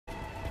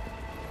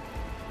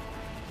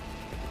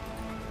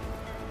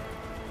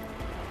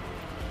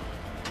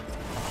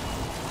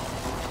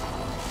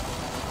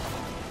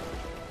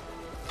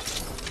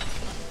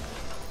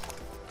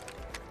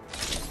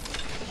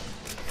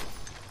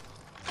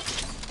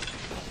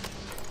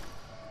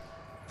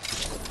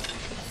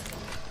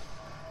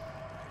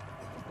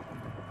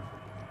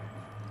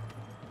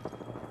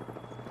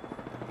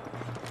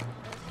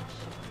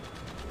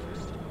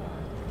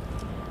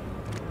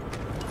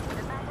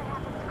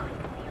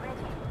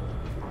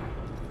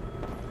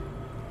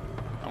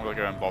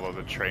gotta go and bother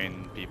the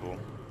train people.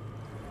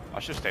 I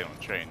should stay on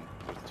the train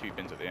with 2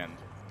 bins at the end.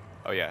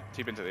 Oh yeah,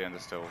 2 bins at the end are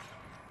still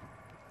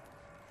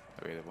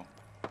available.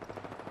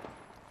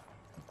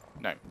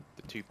 No,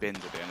 the 2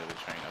 bins at the end of the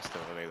train are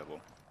still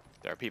available.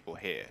 There are people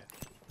here.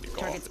 We've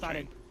got Target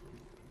spotted.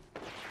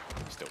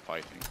 Still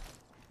fighting.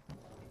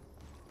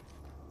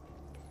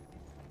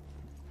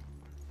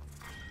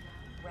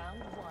 Round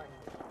 1.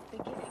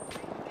 Beginning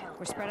countdown.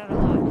 We're spread out a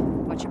lot.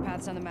 Watch your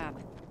paths on the map.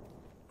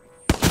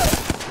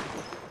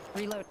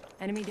 Reload.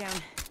 Enemy down.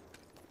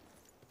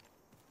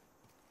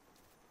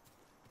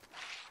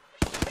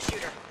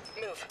 Shooter,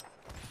 move.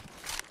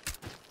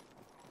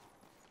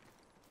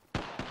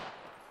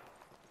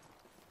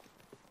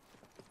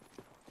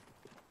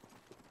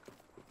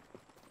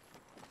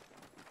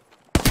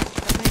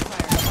 Opening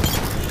fire.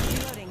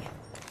 Reloading.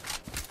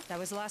 That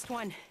was the last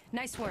one.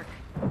 Nice work.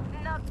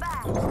 Not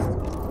bad.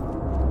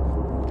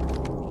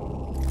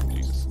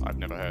 Jesus, I've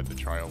never heard the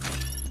trial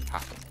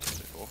happen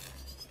before.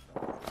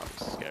 That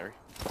was scary.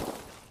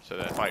 So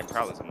they're fighting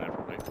prowlers in there,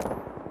 probably. No,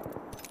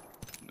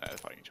 they're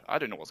fighting each other. I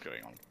don't know what's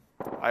going on.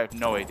 I have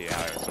no idea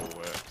how it all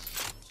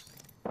works.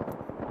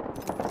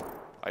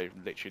 I've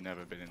literally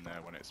never been in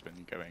there when it's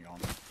been going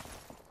on.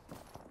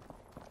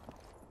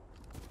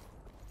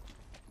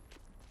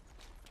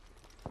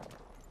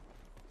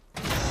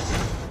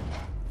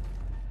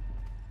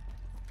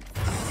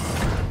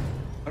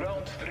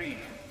 Round 3.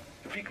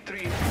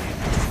 Victory.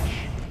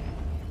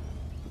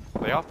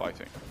 They are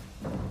fighting.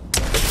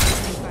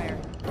 Opening fire.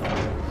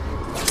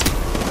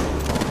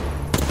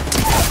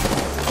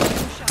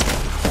 Shot.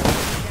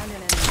 Down an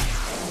enemy.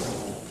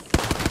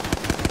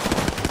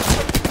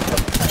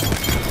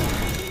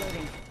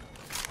 Reloading.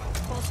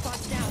 Full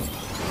spots down.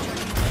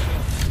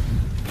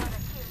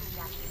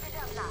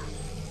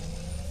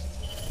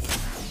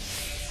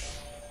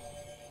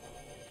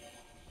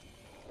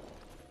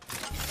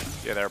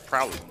 Yeah, there are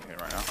prowlers in here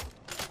right now.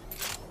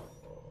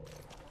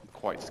 I'm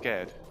quite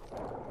scared.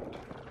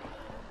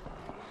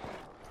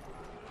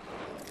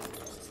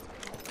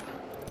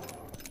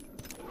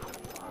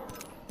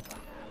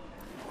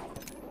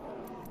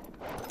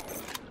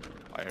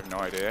 I have no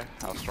idea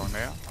how strong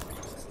they are.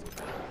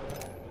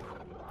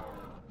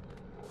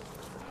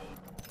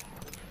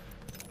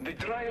 The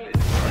trial is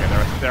Okay,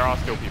 there are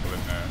still people in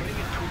there, bring it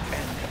to an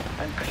end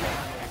and claim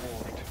the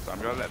reward. so I'm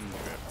gonna let them do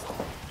it.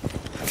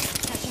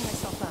 Catching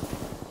myself up.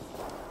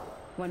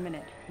 1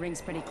 minute.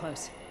 Ring's pretty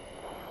close.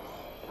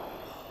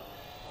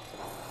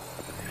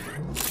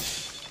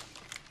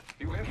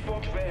 You have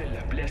fought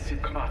well,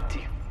 blessed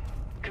Kmati.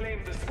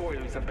 Claim the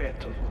spoils of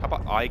battle. How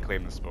about I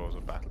claim the spoils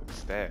of battle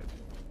instead?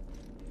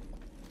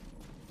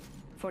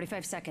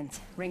 45 seconds.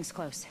 Ring's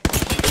close.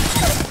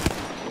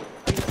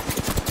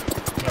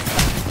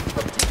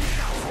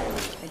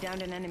 I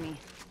downed an enemy.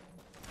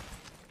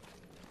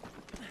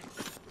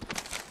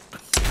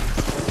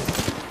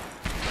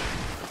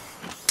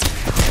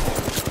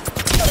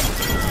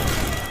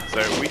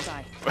 So we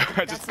Bye. I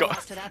That's just the got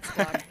last of that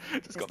squad.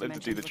 just This got them to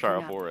do dimension's the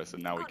trial looking up. for us,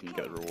 and now we can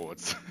get the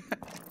rewards.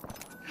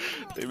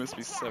 They must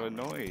be so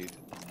annoyed.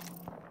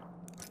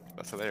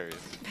 That's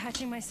hilarious.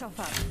 Patching myself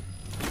up.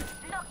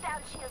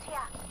 Knockdown shield here.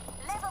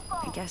 Level 4.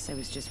 I guess I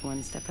was just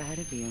one step ahead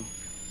of you.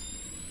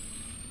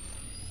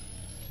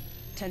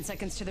 10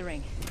 seconds to the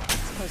ring.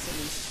 It's close at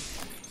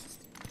least.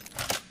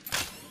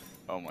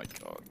 Oh my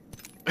god.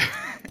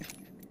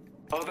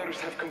 Others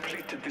have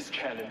completed this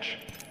challenge.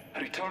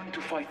 Return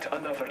to fight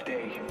another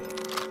day.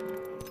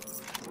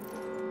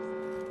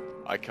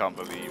 I can't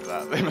believe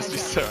that. They must be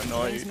Heads so up. Ring's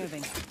annoyed.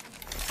 moving.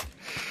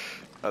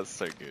 That's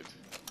so good.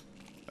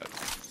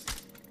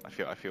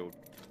 I feel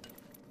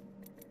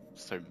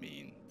so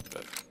mean,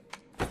 but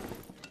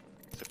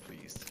so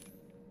pleased.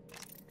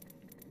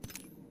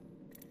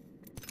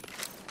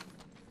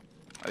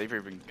 I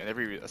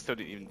still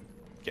didn't even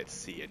get to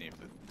see any of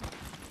the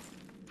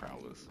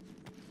prowlers.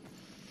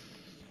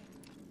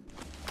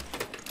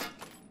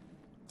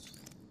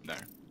 No,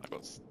 I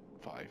got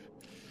 5.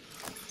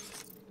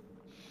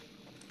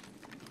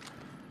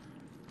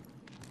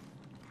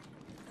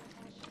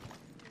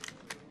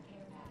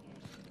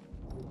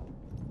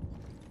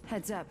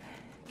 Heads up.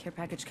 Care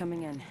package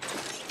coming in.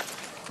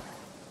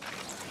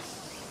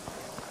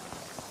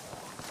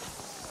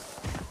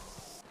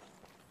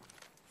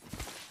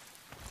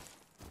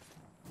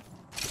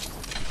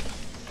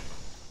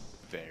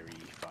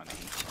 Very funny.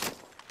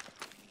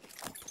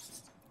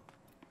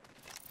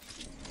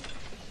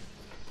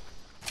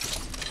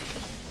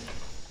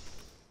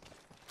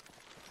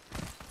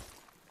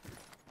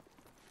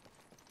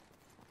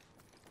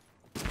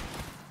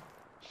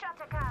 Shut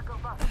the cargo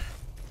box.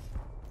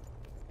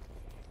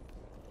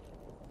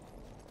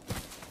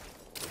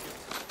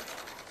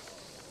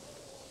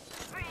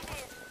 Breathe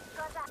in.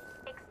 Got that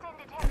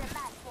extended header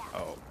mass here.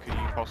 Oh, could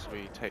you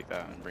possibly take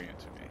that and bring it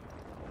to me?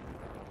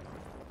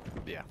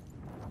 Yeah.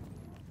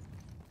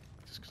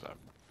 Just because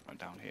I'm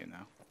down here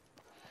now.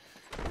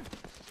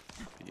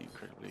 Be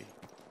incredibly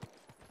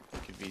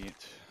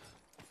convenient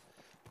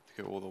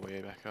to go all the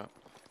way back up.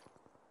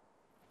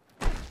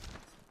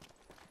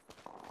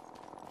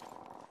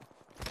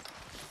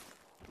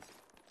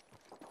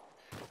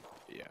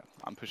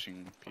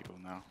 pushing people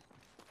now.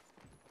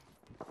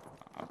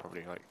 I'm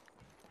probably like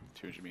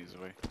 200 meters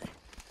away.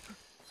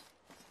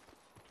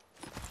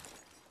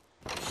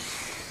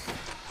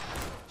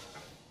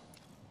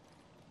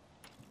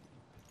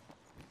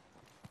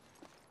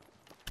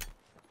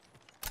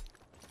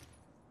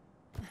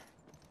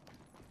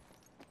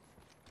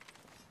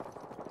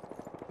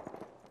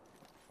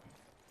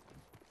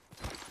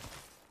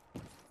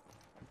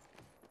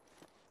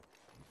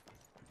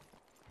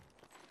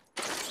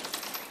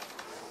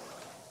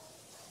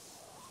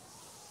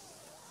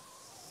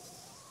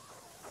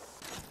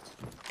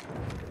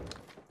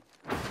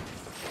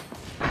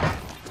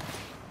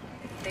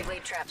 They've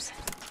laid traps.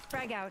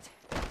 Frag out.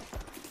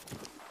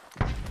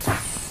 They've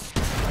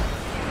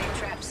laid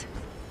traps.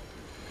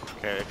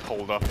 Okay, they've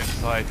holed up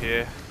inside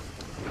here.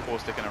 4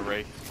 stick and a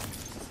Wraith.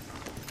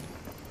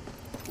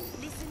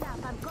 Listen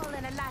up, I'm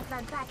calling a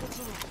lifeline package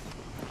here.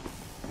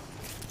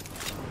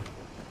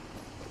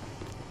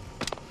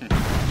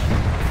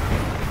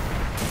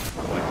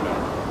 I like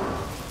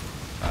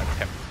that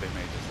attempt they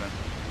made just then.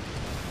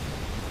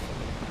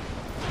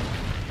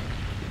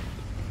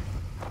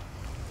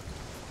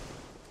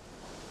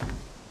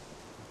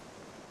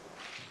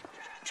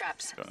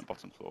 Traps. Go on the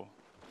bottom floor.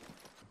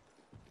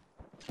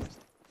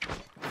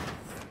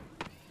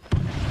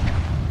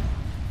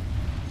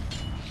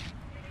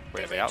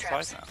 Wait, are they outside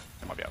traps. now?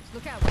 They might be outside.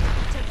 Look out.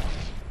 Take them.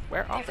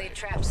 Where are They've they? laid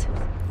traps.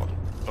 What?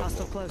 Oh,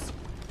 Hostile oh. close.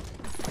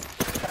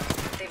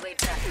 They've laid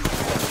traps.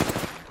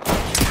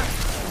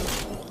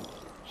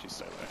 She's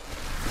so low.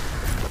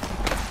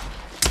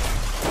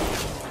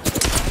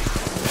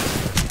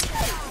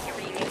 You're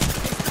being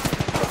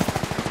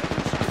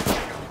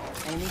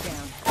enemy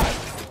down.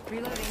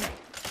 Reloading.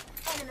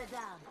 Enemy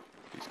down.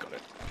 He's got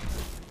it.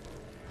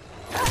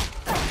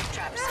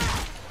 Traps.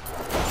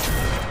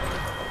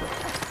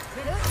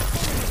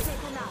 Enemy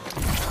taken out.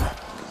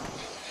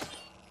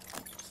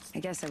 I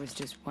guess I was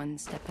just one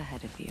step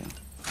ahead of you.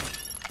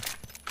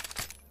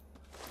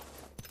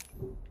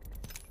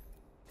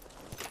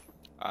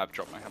 I've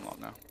dropped my hemlock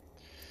now.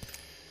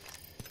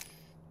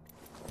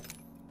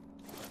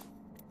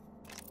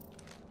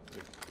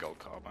 The gold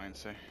carbine,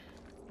 so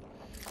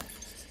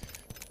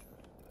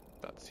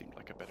that seemed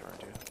like a better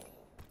idea.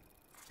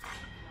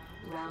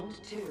 Round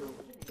 2.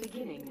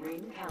 Beginning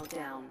ring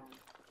countdown.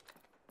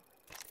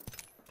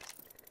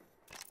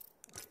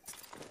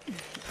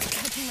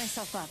 Catching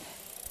myself up.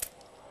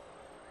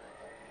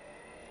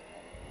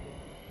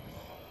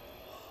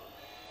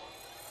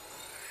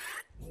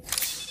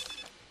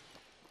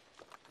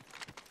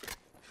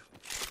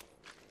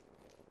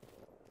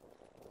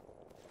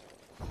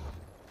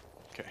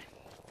 Okay.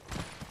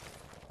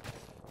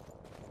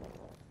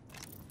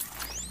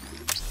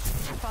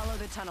 Follow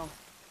the tunnel.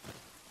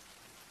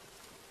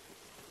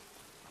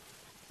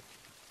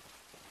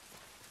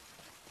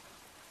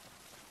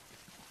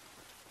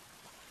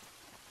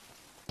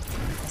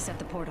 Set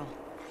the portal.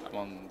 I'm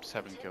on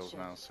 7 kills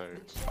now, so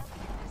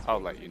I'll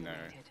let you know.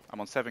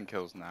 I'm on 7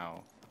 kills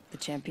now, The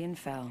champion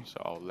fell.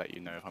 so I'll let you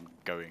know if I'm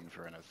going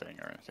for anything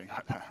or anything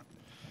like that.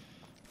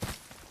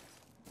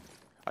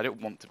 I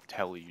don't want to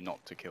tell you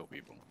not to kill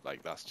people.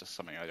 Like, that's just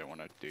something I don't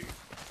want to do.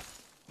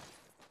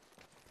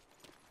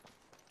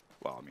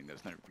 Well, I mean,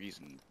 there's no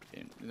reason,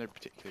 no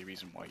particular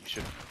reason why you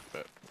shouldn't,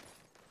 but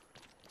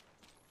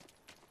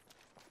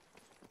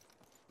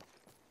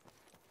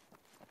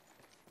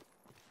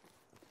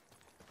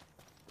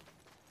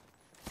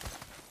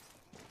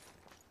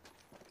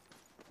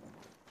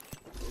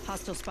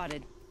Hostile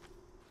spotted.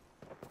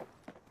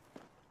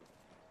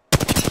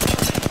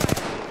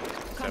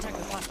 Contact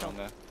with hostile. down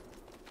there.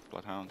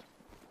 Bloodhound.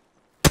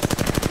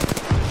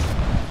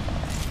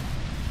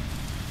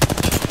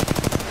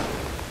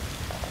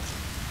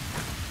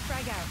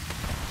 Frag out.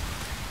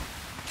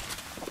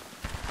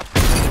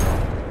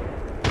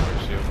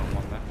 Shield on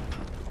one there.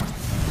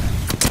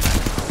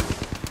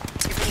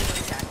 You're being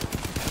attacked.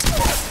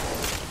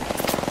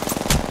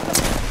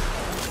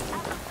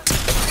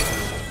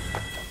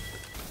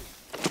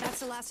 That's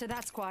the last of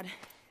that squad.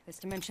 This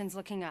dimension's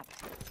looking up.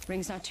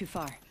 Ring's not too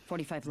far.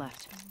 45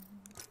 left.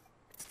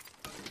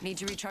 Need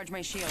to recharge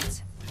my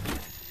shields.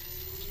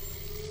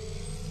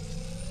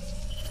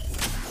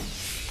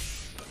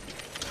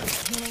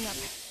 Healing up.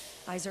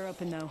 Eyes are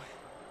open though.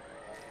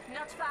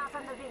 Not far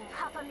from the ring,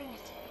 half a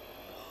minute.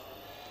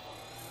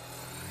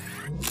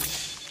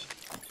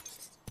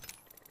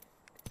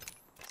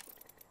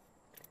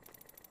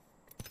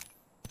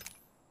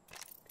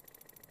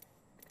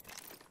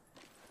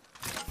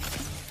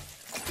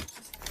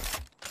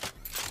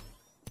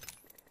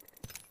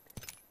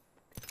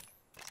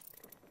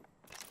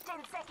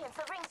 Seconds,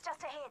 the ring's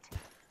just ahead.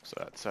 So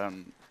that's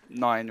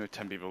 9 with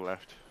 10 people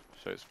left.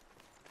 So it's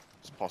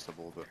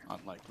possible, but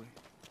unlikely.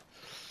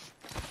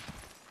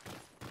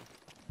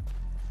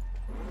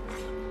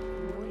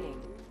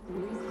 Warning.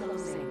 Ring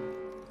closing.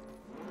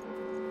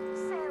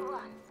 Cell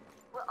 1,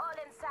 we're all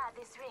inside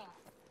this ring.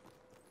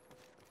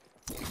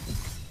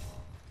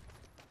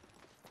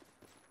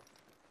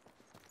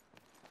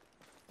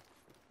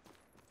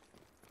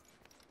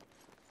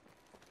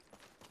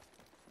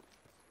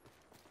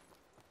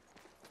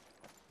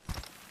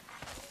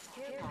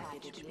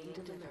 package being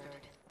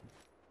delivered.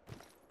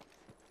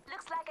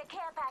 Looks like a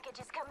care package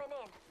is coming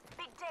in.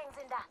 Big things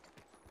in that.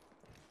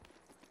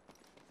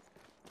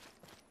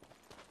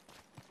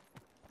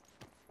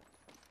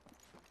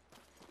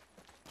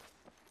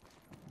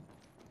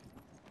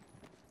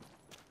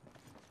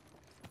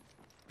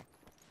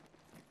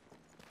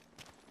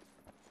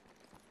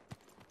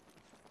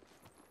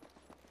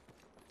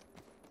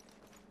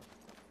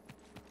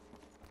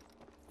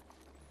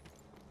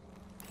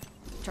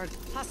 Target.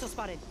 Hostile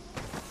spotted.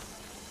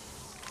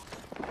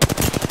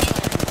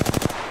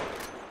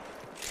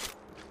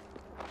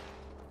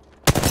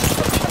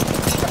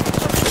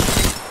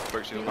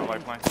 Works shield on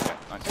lifeline. Yeah,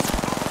 nice.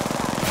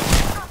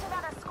 Got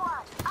another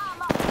squad.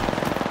 Arm up.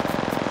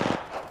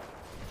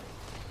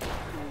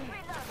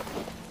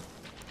 Reload.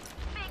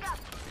 Big up.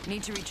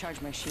 Need to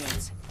recharge my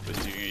shields.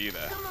 Just doing you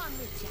there. Come on,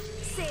 Mitya.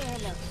 Say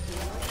hello.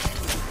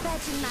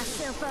 Patching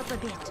myself up a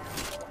bit.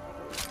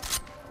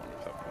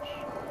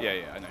 Yeah,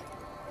 yeah, I know.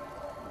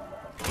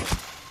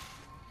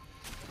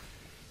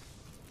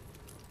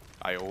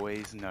 I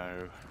always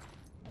know.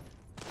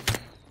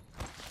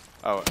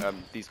 Oh,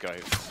 these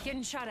guys.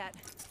 Getting shot at.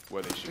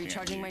 Were they shooting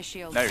Recharging at you? my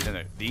shields. No, no,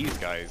 no. These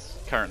guys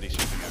currently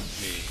shooting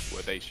at me.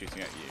 Were they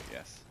shooting at you?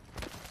 Yes.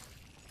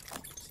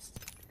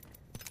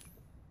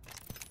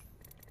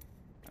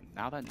 And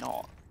now they're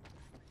not.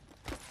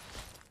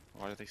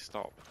 Why did they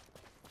stop?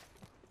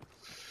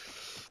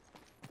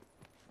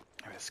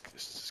 Let's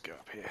just go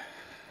up here.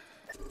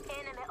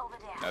 Enemy over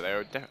there. No, they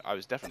were. I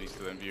was definitely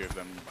still in view of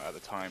them at the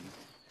time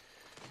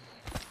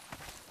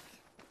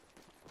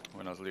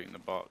when I was looting the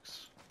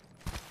box.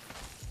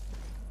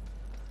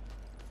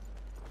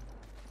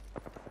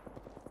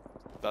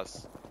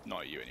 That's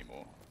not you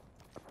anymore.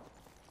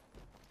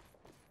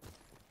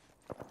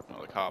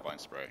 Not the carbine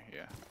spray,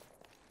 yeah.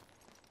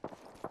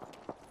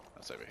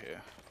 That's over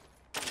here.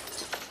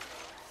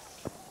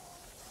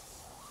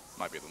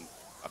 Might be them.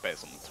 I bet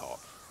it's on the top.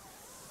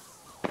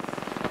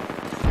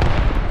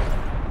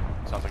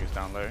 Sounds like it's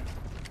down low.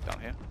 Down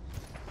here.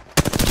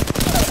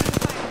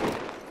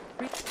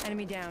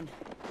 Enemy down.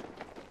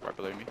 Right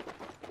below me.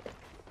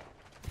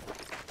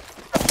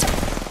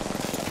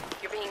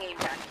 You're being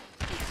aimed at.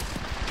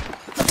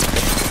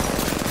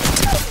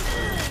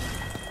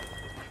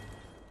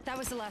 That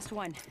was the last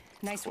one.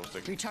 Nice. Of course,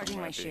 they- Recharging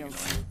my somewhere being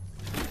shields. annoying.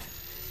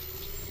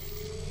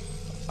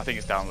 I think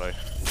it's down low.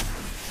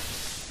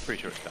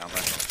 Pretty sure it's down low.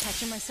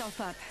 Catching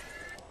myself up.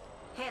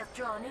 Health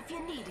drawn if you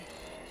need it.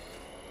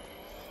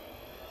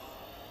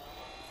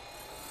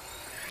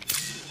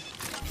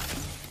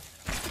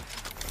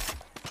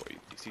 What, you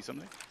see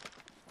something?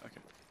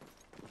 Okay.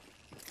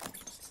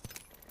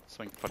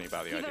 Something funny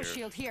about the Evo idea of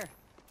shield here.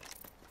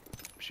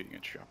 shooting a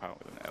trap out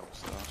with an L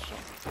star shot.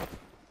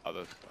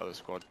 Other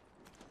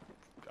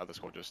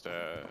squad just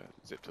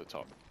zipped to the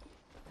top.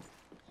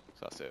 So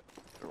that's it.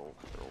 They're all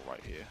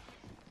right here.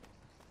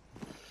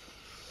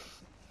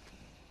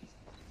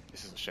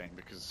 This is a shame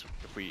because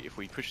if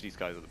we push these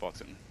guys at the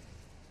bottom,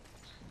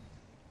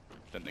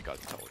 then the guys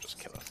at the top will just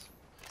kill us.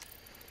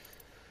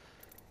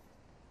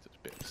 So it's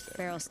a bit of a mistake.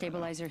 Barrel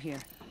stabilizer here.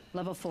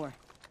 Level 4.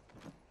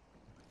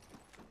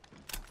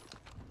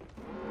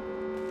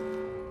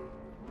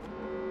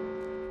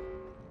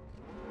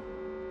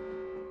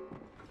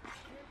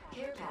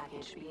 Care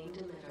package being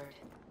delivered.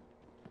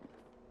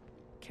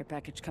 Care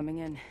package coming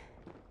in.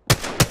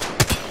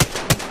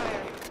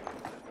 Fire.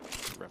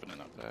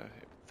 Revenant up there,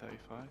 hit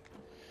 35.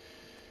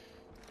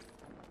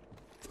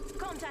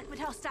 Contact with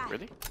hostile.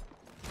 Really?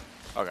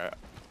 Okay.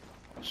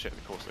 Oh, shit,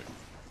 the Corsic.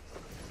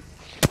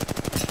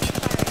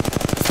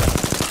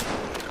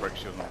 Break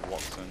shield on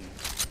Watson.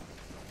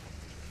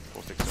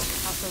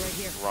 Caustic's Also right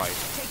here. on right.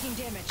 Taking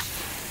damage.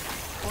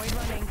 Void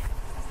running.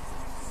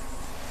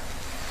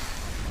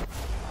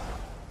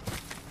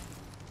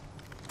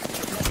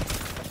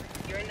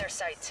 You're in their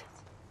sights.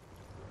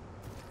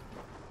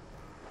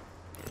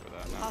 Over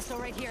there now. Also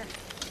right here.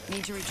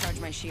 Need to recharge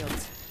my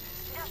shields.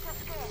 Just a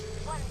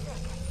script. 1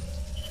 second.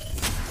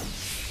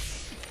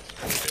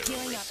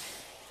 Healing up.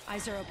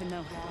 Eyes are open though.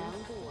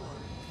 Round 4.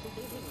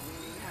 Beginning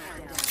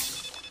countdown.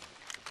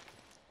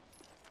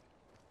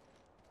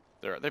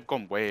 They've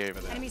gone way over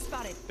there. Enemy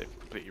spotted. They've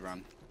completely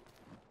run.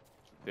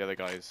 The other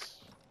guy's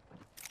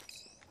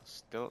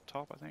still up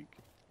top, I think.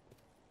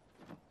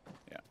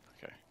 Yeah,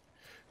 okay.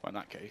 Well, in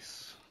that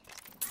case,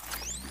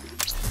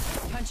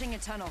 Punching a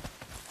tunnel.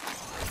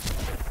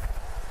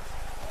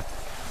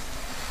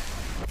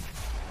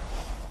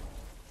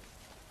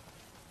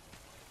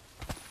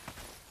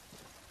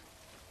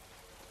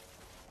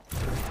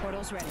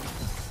 Portal's ready.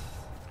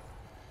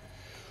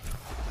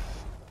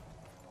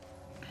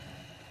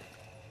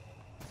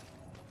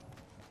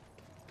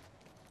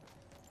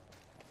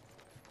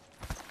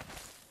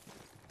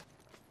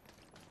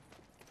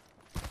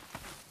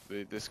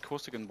 this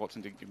Caustic and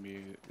Watson didn't give me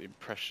the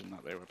impression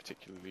that they were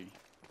particularly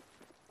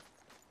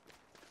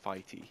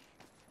fighty.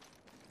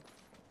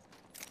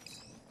 So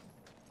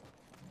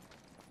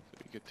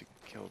it'd be good to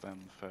kill them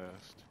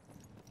first.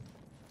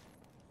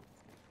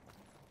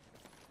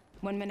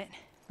 1 minute.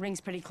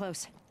 Ring's pretty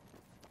close.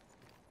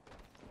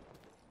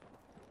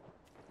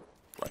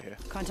 Right here.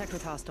 Contact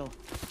with hostile.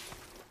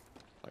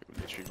 Like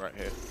literally right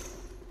here.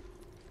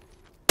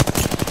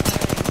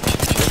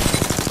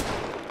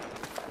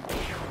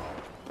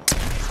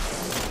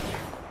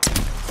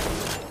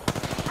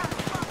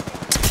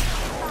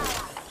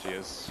 She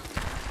is.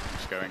 I'm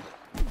just going.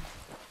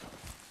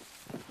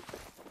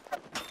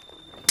 I'm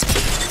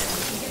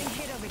getting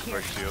hit over here.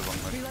 Break shield on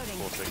the Reloading.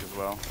 portic as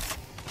well.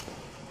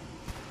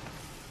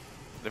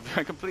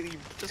 They're completely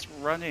just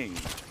running.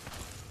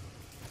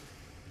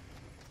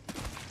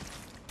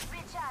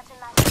 Recharging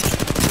my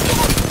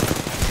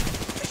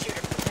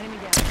Enemy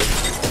down.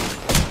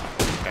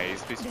 Okay,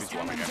 he's This one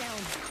time I'm again. down.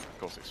 Of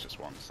course it's just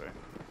one, so.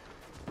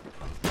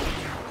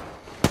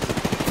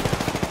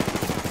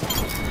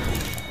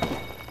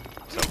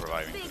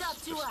 Self-reviving. Speed up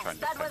to Just us. trying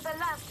to That was defend. the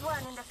last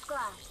one in the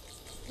squad.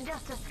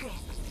 Just a script.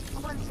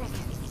 1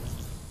 second.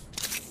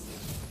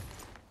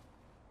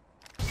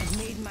 I've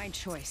made my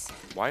choice.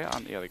 Why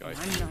aren't the other guys?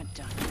 I'm not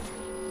done.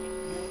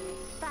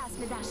 Pass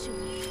me that shoe.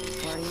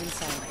 Already in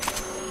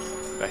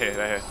silence. They're here,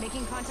 they're here.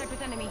 Making contact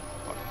with enemy.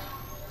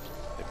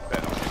 They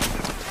better not.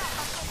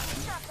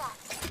 Shot at.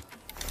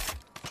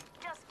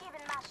 Just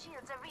giving my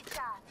shields a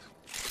recharge.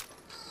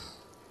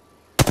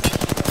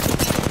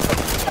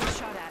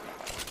 Shot at.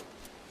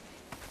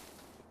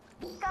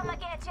 Gonna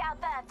get your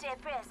birthday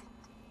present.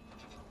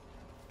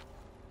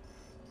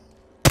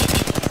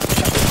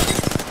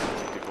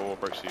 Before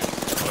break shield.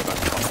 Follow back.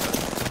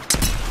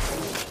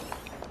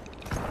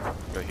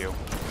 Go heal.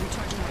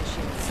 Recharging my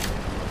shields.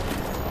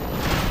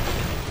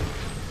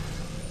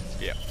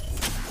 Yeah.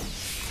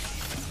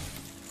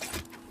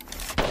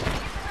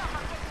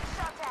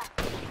 Shot at.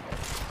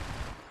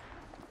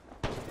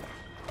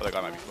 Other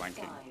guy might be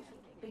flanking. 5.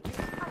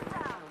 Beginning ring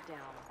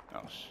countdown.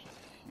 Oh,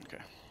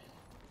 okay.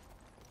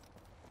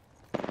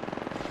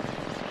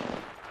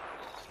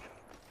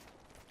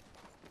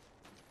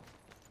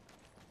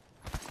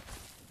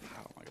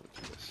 How am I going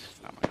to do this?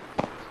 How am I going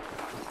to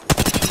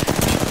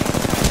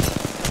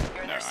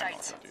You're in No, their I'm not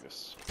sights. going to do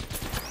this.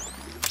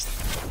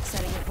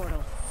 Setting a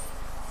portal.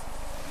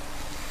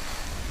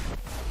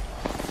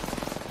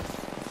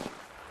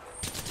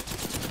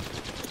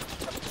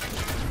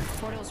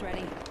 Portal's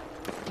ready.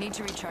 Need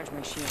to recharge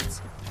my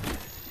shields.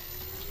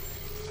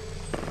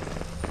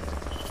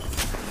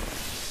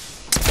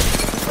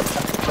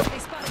 They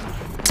spotted me.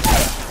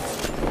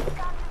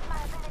 Can't use my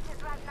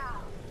abilities right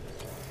now.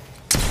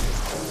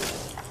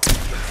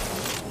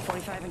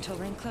 45 until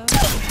ring close.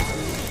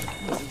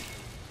 Easy.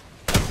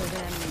 Clear the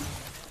enemy.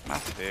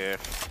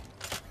 Mastiff.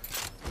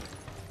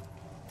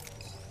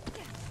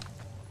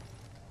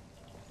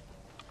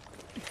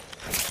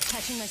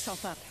 Patching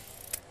myself up.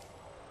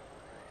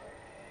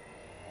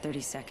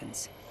 30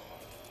 seconds.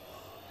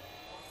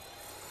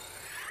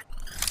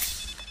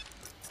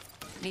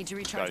 Need to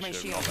recharge Guys my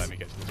should have not shields. let me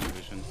get to this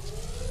position.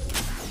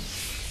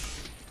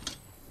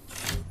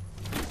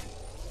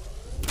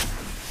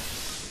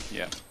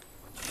 Yeah.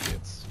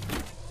 Idiots.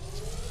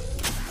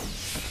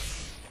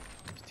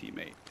 His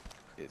teammate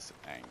is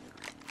angry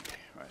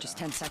right Just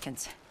now. 10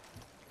 seconds.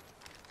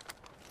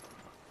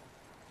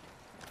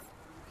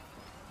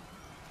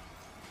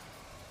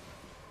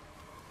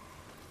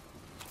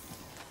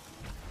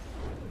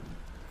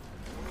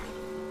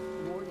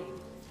 Warning.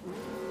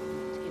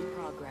 Movement in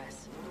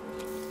progress.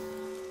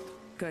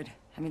 Good.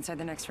 I'm inside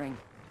the next ring.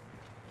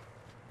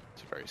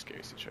 It's a very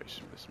scary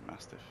situation with this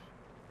Mastiff.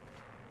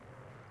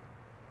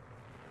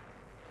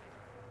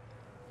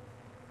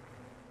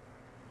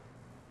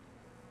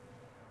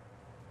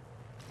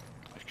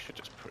 I should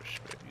just push,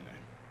 but you know.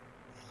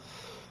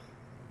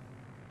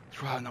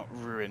 I'd rather not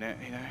ruin it,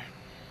 you know.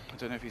 I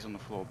don't know if he's on the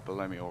floor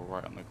below me or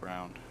right on the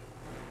ground.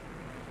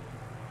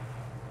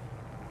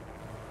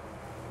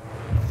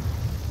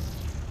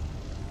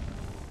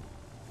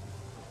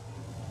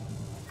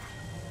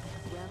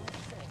 Round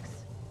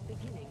 6.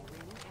 Beginning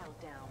ring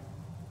countdown.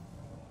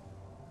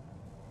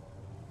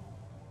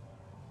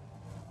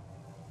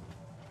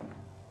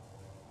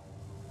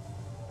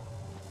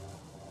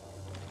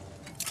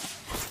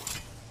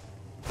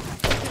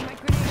 Get my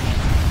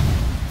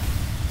grenade.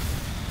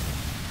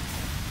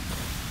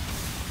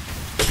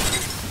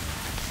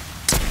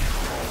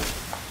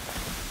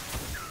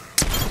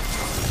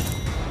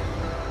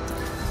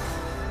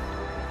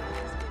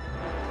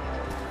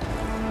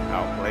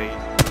 Outplayed.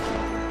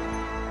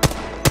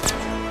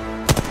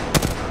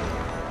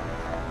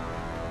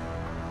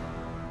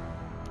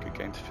 Good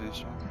game to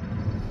finish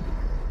on.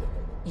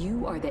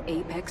 You are the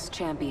Apex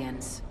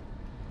champions.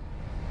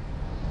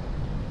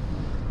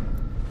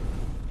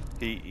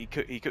 He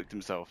cooked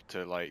himself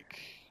to like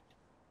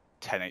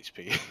 10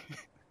 HP.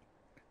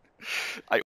 I